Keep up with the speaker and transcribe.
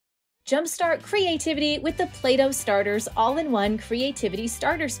Jumpstart creativity with the Play-Doh Starters all-in-one creativity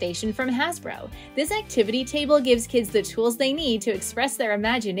starter station from Hasbro. This activity table gives kids the tools they need to express their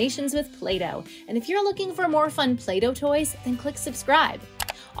imaginations with Play-Doh. And if you're looking for more fun Play-Doh toys, then click subscribe.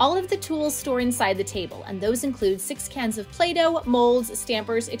 All of the tools store inside the table, and those include 6 cans of Play-Doh, molds,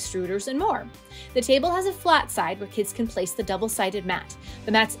 stampers, extruders, and more. The table has a flat side where kids can place the double-sided mat.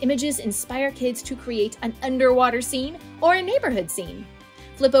 The mat's images inspire kids to create an underwater scene or a neighborhood scene.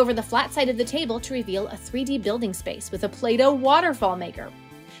 Flip over the flat side of the table to reveal a 3D building space with a Play-Doh waterfall maker.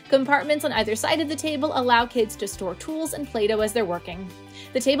 Compartments on either side of the table allow kids to store tools and Play-Doh as they're working.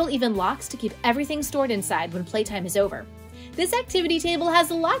 The table even locks to keep everything stored inside when playtime is over. This activity table has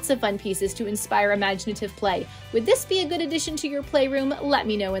lots of fun pieces to inspire imaginative play. Would this be a good addition to your playroom? Let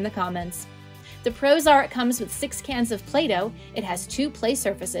me know in the comments. The pros are it comes with 6 cans of Play-Doh, it has 2 play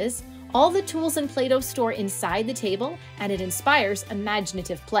surfaces, all the tools and Play-Doh store inside the table, and it inspires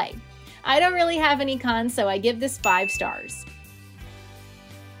imaginative play. I don't really have any cons, so I give this 5 stars.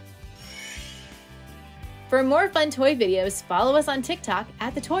 For more fun toy videos, follow us on TikTok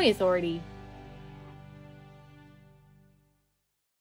 @TheToy Authority.